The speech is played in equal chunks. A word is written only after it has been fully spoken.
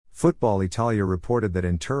Football Italia reported that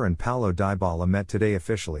Inter and Paulo Dybala met today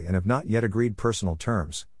officially and have not yet agreed personal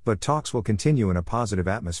terms, but talks will continue in a positive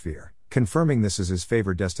atmosphere, confirming this is his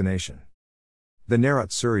favored destination. The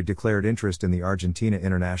Nerazzurri declared interest in the Argentina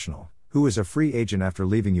international, who is a free agent after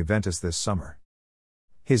leaving Juventus this summer.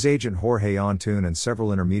 His agent Jorge Antun and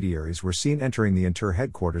several intermediaries were seen entering the Inter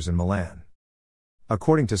headquarters in Milan.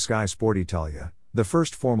 According to Sky Sport Italia, the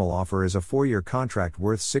first formal offer is a 4-year contract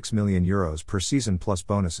worth €6 million per season plus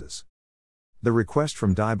bonuses. The request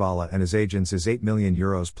from Dybala and his agents is €8 million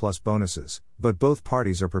plus bonuses, but both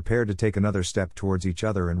parties are prepared to take another step towards each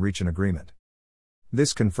other and reach an agreement.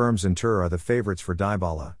 This confirms Inter are the favourites for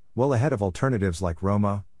Dybala, well ahead of alternatives like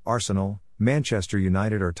Roma, Arsenal, Manchester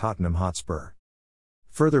United or Tottenham Hotspur.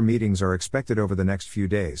 Further meetings are expected over the next few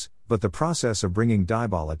days, but the process of bringing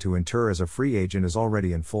Dybala to Inter as a free agent is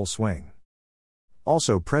already in full swing.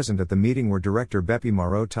 Also present at the meeting were director Beppe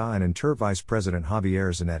Marotta and Inter vice president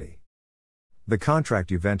Javier Zanetti. The contract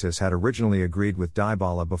Juventus had originally agreed with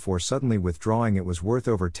Dybala before suddenly withdrawing it was worth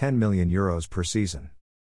over €10 million per season.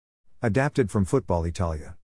 Adapted from Football Italia.